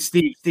played? Wait,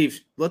 Steve.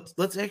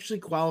 Let's actually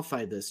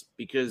qualify this,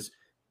 because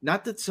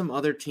not that some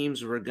other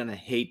teams were going to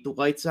hate the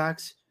White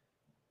Sox.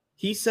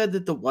 He said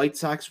that the White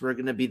Sox were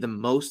going to be the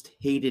most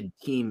hated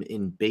team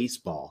in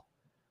baseball.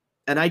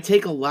 And I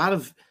take a lot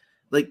of,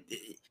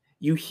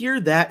 you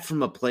hear that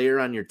from a player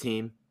on your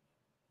team,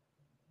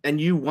 and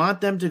you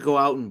want them to go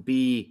out and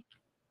be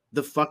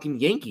the fucking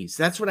Yankees.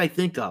 That's what I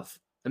think of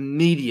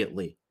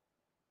immediately.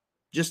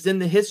 Just in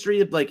the history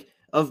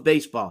of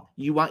baseball,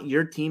 you want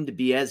your team to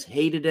be as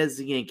hated as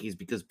the Yankees,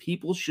 because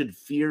people should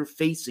fear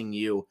facing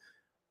you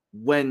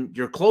when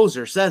your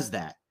closer says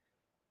that.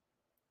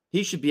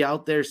 He should be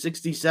out there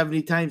 60,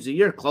 70 times a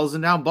year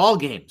closing down ball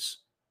games.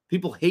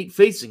 People hate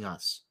facing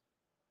us.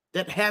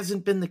 That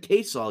hasn't been the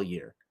case all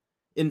year.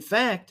 In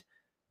fact,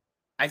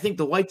 I think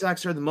the White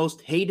Sox are the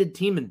most hated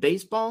team in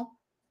baseball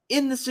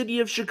in the city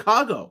of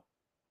Chicago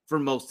for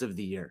most of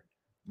the year.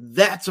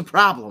 That's a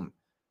problem.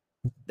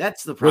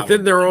 That's the problem.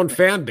 Within their own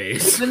fan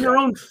base. Within their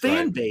own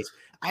fan base.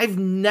 I've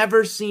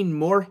never seen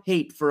more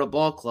hate for a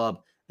ball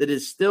club that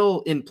is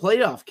still in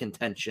playoff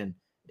contention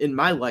in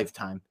my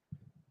lifetime.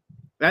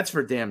 That's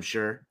for damn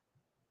sure.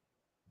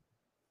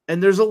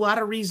 And there's a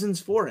lot of reasons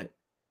for it.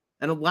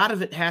 And a lot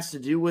of it has to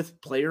do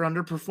with player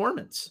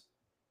underperformance.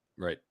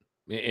 Right.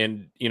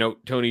 And,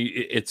 Tony,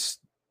 it's,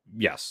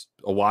 yes,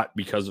 a lot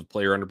because of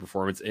player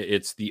underperformance.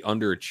 It's the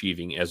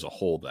underachieving as a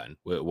whole, then,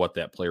 what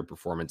that player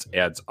performance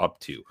adds up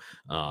to.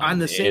 On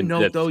the same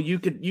note, though, you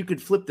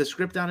could flip the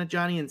script on it,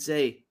 Johnny, and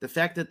say the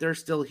fact that they're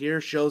still here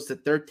shows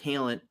that their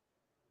talent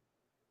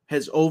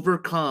has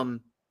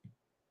overcome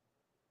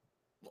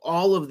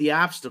all of the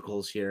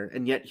obstacles here,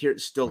 and yet here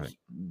still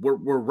we're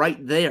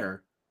right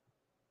there.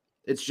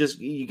 It's just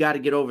you got to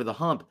get over the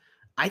hump.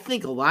 I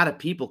think a lot of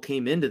people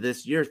came into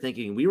this year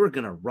thinking we were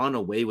going to run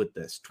away with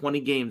this 20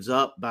 games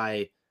up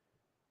by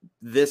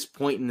this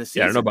point in the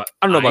season. Yeah,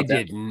 I don't know about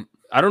that.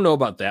 I don't know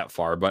about that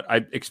far, but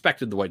I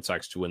expected the White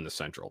Sox to win the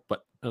Central,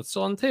 but it's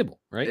still on the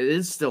table, right? It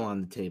is still on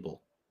the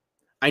table.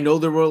 I know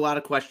there were a lot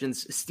of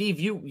questions. Steve,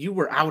 you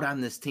were out on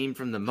this team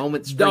from the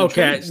moment. Stop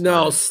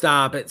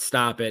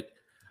it.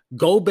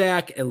 Go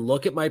back and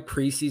look at my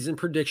preseason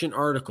prediction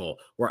article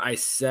where I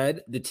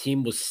said the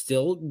team was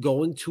still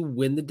going to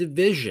win the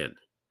division,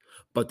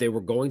 but they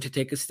were going to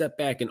take a step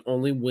back and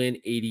only win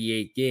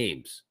 88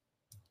 games.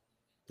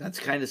 That's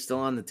kind of still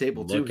on the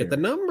table too. Look at the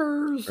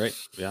numbers. Right.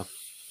 Yeah.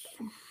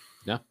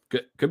 Yeah.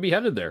 Could be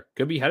headed there.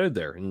 Could be headed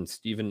there. And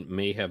Steven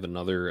may have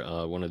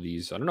another one of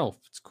these. I don't know if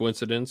it's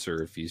coincidence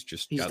or if he's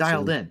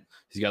dialed in.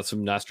 He's got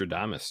some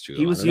Nostradamus to him.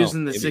 He was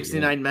using the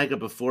 69 mega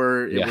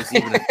before it was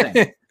even a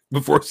thing.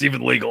 Before it's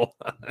even legal.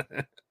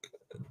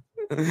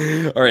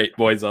 All right,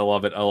 boys. I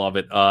love it.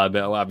 But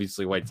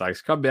obviously, White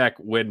Sox come back,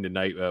 win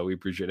tonight. We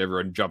appreciate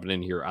everyone jumping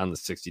in here on the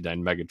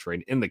 69 Mega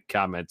Train. In the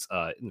comments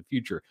in the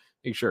future,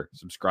 make sure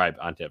subscribe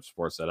on Tap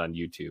Sports Set on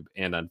YouTube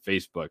and on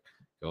Facebook.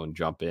 Go and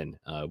jump in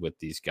with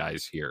these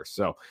guys here.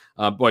 So,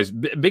 boys,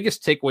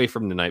 biggest takeaway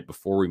from tonight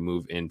before we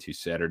move into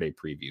Saturday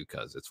preview,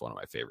 because it's one of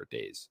my favorite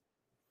days.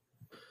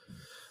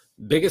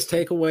 Biggest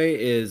takeaway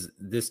is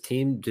this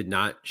team did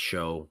not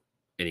show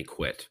any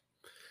quit.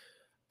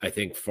 I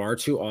think far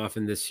too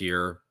often this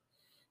year,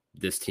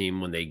 this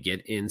team, when they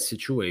get in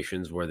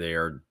situations where they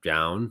are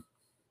down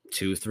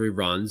 2-3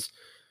 runs,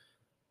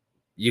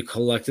 you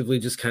collectively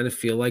just kind of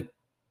feel like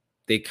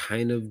they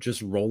kind of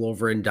just roll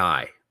over and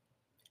die.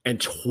 And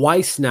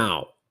twice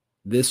now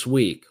this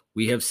week,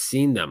 we have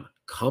seen them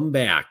come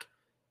back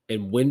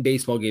and win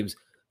baseball games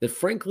that,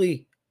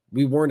 frankly,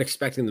 we weren't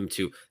expecting them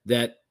to.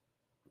 That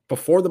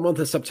before the month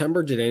of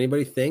September, did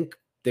anybody think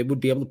they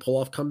would be able to pull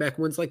off comeback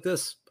wins like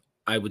this?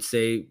 I would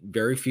say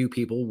very few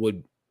people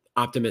would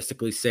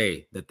optimistically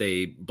say that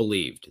they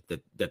believed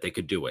that they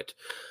could do it.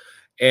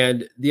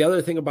 And the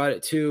other thing about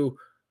it too,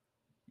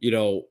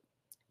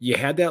 you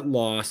had that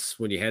loss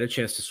when you had a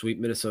chance to sweep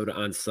Minnesota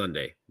on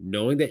Sunday,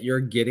 knowing that you're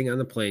getting on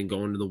the plane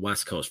going to the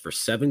West Coast for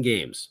 7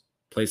 games,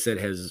 place that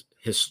has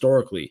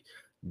historically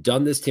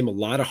done this team a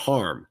lot of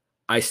harm.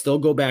 I still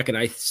go back and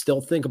I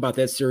still think about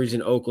that series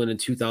in Oakland in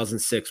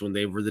 2006 when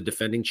they were the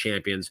defending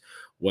champions,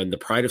 when the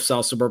pride of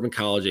South Suburban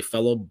College, a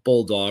fellow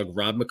Bulldog,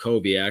 Rob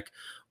Makoviak,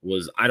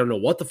 was, I don't know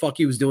what the fuck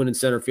he was doing in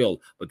center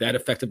field, but that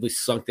effectively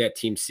sunk that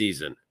team's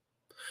season.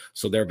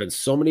 So there have been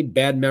so many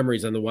bad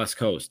memories on the West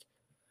Coast.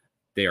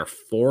 They are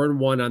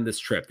 4-1 on this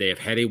trip. They have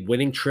had a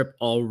winning trip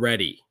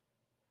already.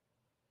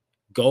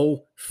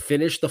 Go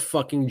finish the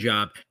fucking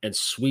job and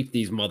sweep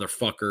these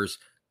motherfuckers.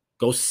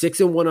 Go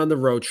 6-1 on the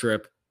road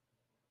trip.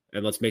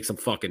 And let's make some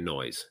fucking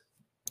noise.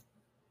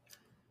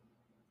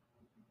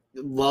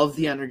 Love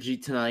the energy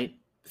tonight.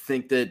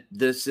 Think that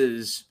this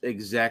is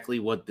exactly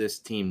what this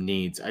team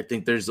needs. I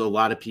think there's a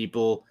lot of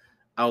people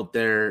out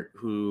there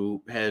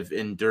who have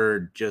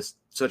endured just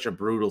such a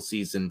brutal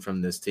season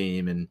from this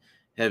team and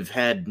have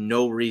had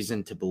no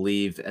reason to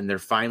believe, and they're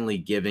finally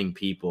giving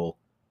people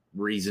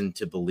reason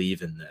to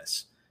believe in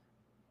this.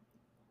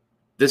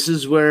 This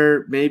is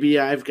where maybe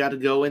I've got to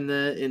go in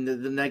the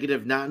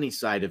negative Notney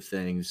side of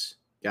things,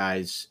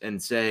 guys,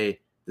 and say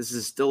this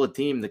is still a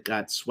team that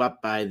got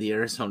swept by the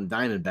Arizona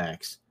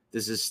Diamondbacks.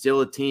 This is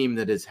still a team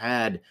that has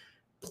had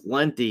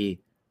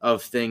plenty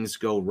of things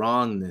go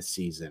wrong this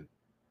season.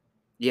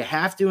 You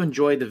have to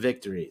enjoy the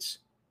victories,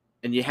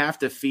 and you have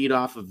to feed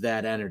off of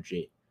that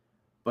energy.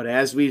 But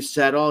as we've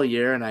said all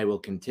year, and I will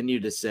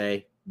continue to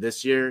say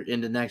this year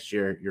into next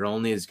year, you're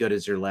only as good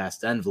as your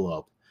last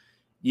envelope.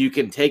 You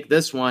can take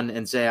this one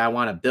and say, I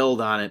want to build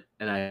on it,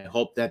 and I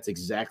hope that's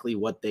exactly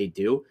what they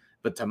do.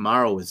 But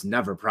tomorrow is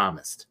never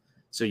promised.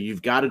 So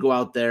you've got to go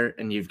out there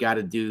and you've got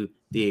to do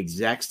the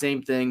exact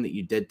same thing that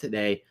you did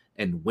today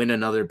and win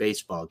another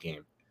baseball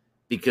game.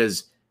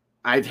 Because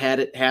I've had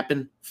it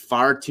happen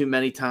far too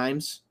many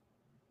times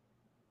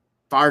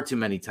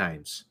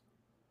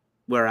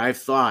where I've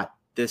thought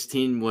this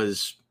team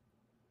was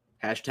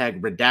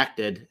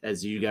 #redacted,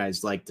 as you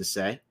guys like to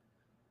say.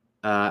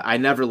 I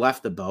never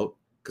left the boat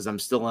because I'm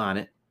still on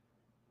it.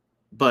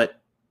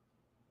 But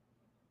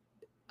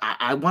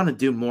I want to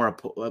do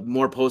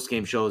more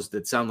post-game shows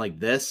that sound like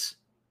this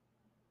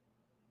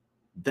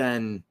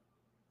than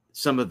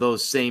some of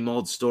those same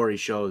old story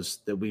shows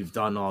that we've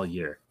done all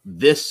year.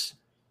 This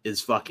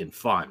is fucking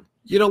fun.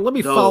 Let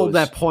me follow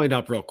that point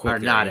up real quick. Are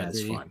not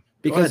as fun.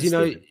 Because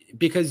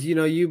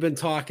you've been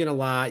talking a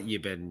lot.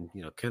 You've been,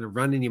 kind of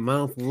running your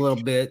mouth a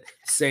little bit,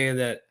 saying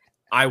that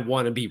I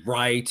want to be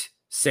right,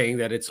 saying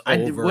that it's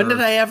over. When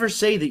did I ever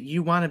say that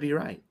you want to be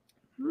right?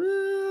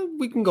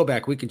 We can go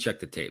back. We can check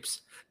the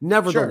tapes.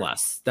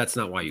 Nevertheless, That's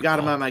not why you got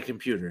them on my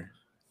computer.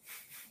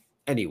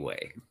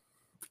 Anyway,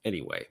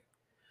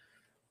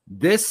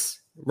 this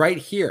right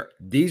here,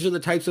 these are the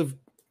types of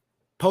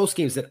post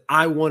games that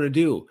I want to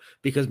do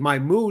because my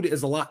mood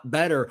is a lot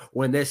better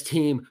when this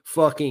team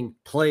fucking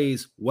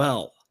plays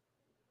well.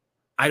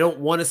 I don't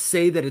want to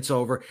say that it's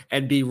over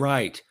and be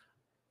right.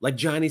 Like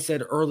Johnny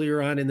said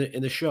earlier on in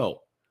the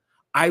show,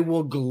 I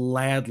will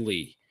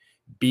gladly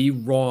be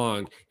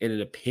wrong in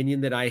an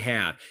opinion that I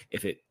have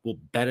if it will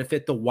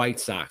benefit the White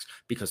Sox,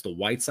 because the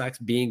White Sox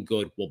being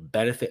good will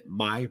benefit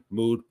my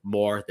mood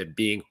more than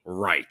being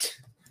right.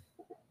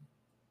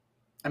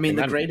 I mean,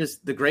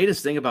 the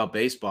greatest thing about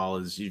baseball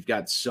is you've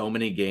got so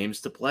many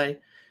games to play.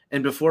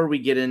 And before we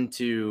get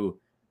into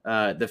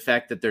the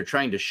fact that they're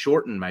trying to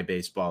shorten my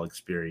baseball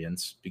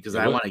experience because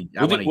I want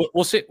to.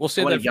 We'll say that for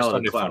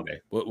Sunday fun day.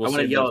 I want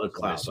to yell at a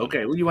cloud.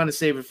 Okay, well, you want to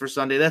save it for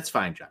Sunday? That's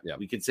fine, John. Yeah.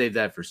 We can save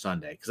that for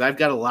Sunday because I've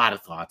got a lot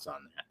of thoughts on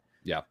that.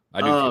 Yeah,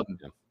 I do. Too.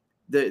 Yeah.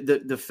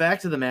 The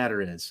fact of the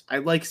matter is, I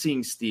like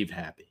seeing Steve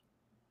happy.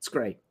 It's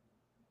great.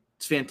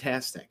 It's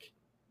fantastic.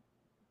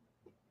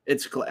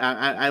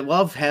 I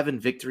love having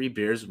victory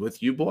beers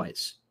with you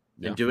boys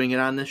and doing it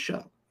on this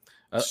show.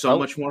 So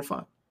much more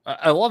fun.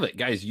 I love it,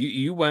 guys.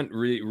 You went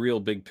real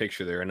big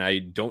picture there, and I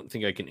don't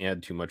think I can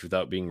add too much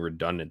without being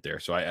redundant there.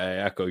 So I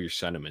echo your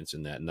sentiments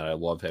in that, and that I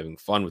love having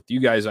fun with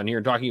you guys on here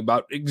and talking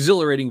about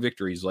exhilarating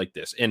victories like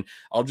this. And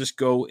I'll just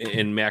go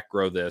and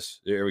micro this,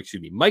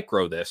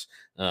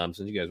 since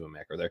you guys went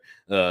macro there,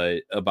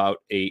 about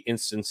a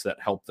instance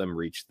that helped them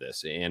reach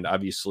this. And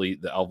obviously,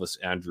 the Elvis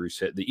Andrus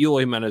hit, the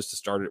Eloy Jimenez to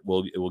start it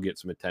will get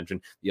some attention.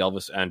 The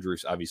Elvis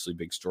Andrus, obviously,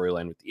 big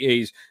storyline with the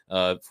A's,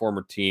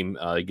 former team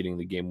getting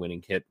the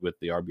game-winning hit with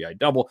the RBI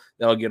double.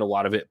 That'll get a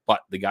lot of it.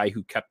 But the guy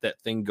who kept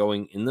that thing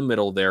going in the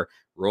middle there,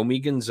 Romy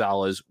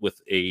Gonzalez,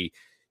 he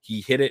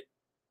hit it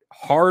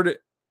harder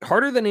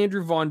than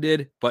Andrew Vaughn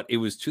did, but it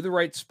was to the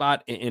right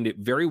spot, and it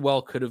very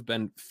well could have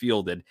been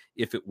fielded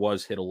if it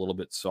was hit a little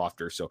bit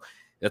softer. So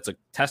that's a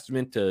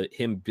testament to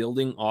him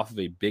building off of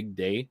a big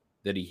day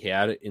that he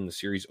had in the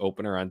series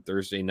opener on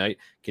Thursday night,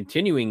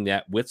 continuing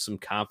that with some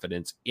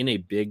confidence in a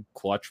big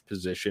clutch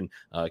position,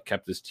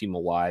 kept his team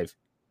alive,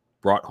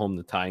 brought home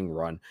the tying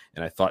run,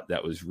 and I thought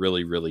that was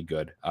really, really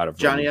good out of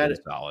Johnny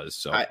Gonzalez.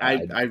 So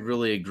I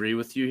really agree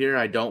with you here.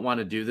 I don't want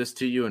to do this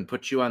to you and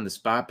put you on the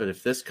spot, but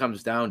if this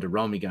comes down to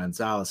Romy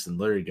Gonzalez and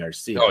Larry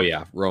Garcia. Oh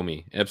yeah,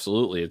 Romy,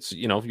 absolutely. It's,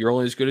 you're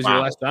only as good as your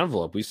last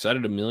envelope. We said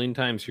it a million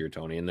times here,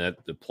 Tony, and that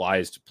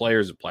applies to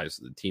players, applies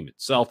to the team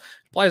itself,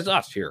 applies to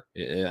us here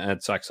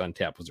at Sox on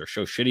Tap. Was our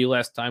show shitty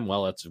last time?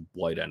 Well, that's a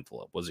white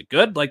envelope. Was it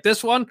good like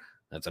this one?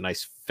 That's a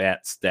nice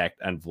fat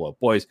stacked envelope.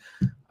 Boys,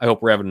 I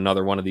hope we're having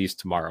another one of these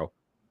tomorrow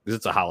because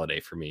it's a holiday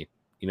for me.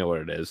 You know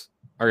what it is.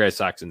 Our guy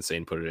Sox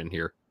Insane put it in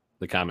here,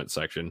 the comment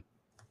section.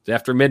 It's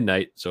after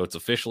midnight, so it's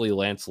officially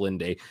Lance Lynn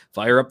Day.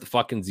 Fire up the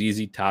fucking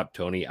ZZ Top,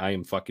 Tony. I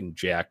am fucking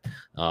jacked.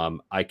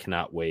 I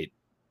cannot wait.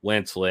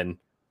 Lance Lynn,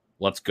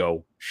 let's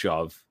go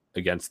shove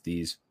against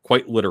these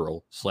quite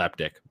literal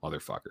slapdick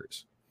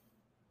motherfuckers.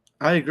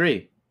 I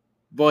agree.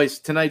 Boys,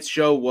 tonight's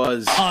show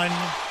was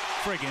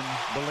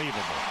unfriggin'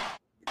 believable.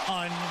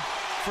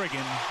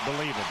 Unfriggin'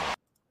 believable.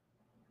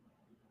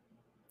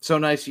 So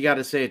nice, you got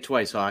to say it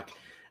twice, Hawk.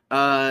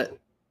 I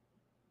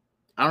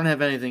don't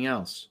have anything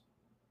else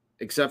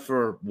except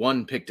for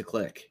one pick to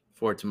click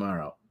for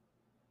tomorrow.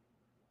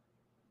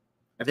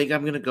 I think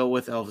I'm going to go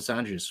with Elvis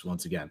Andrus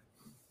once again.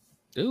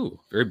 Ooh,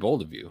 very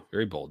bold of you.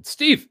 Very bold.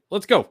 Steve,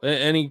 let's go.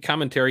 Any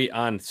commentary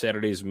on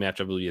Saturday's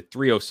matchup? Will be a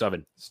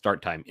 3:07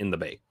 start time in the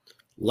Bay.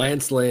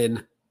 Lance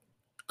Lynn,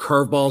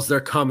 curveballs,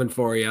 they're coming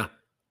for you.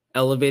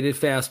 Elevated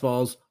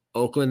fastballs,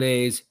 Oakland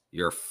A's,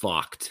 you're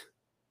fucked.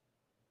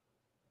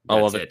 I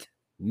love it.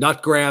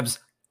 Nut grabs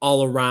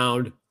all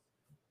around.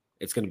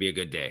 It's going to be a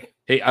good day.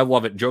 Hey, I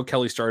love it. Joe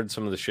Kelly started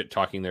some of the shit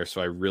talking there, so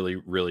I really,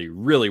 really,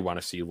 really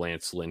want to see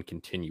Lance Lynn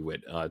continue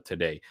it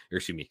today. Or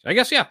excuse me. I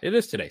guess, yeah, it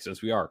is today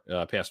since we are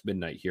past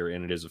midnight here,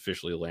 and it is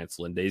officially Lance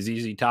Lynn Day.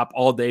 ZZ Top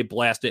all day.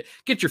 Blast it.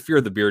 Get your Fear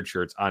of the Beard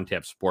shirts on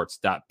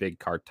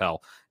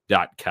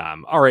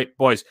tapsports.bigcartel.com. All right,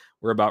 boys,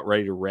 we're about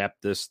ready to wrap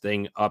this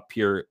thing up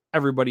here.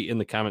 Everybody in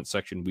the comment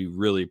section, we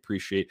really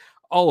appreciate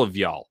all of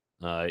y'all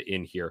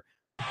in here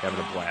having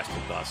a blast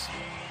with us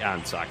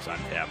on Sox on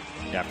Tap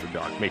after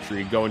dark. Make sure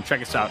you go and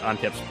check us out on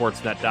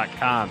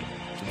tapsportsnet.com.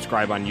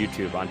 Subscribe on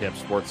YouTube, on Tap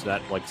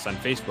Sportsnet. Like us on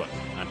Facebook,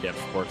 on Tap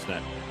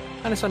Sportsnet.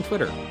 Find us on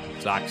Twitter,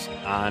 Sox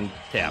on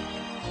Tap.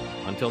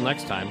 Until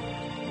next time,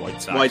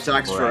 White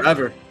Sox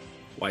forever.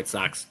 White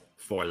Sox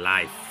for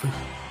life.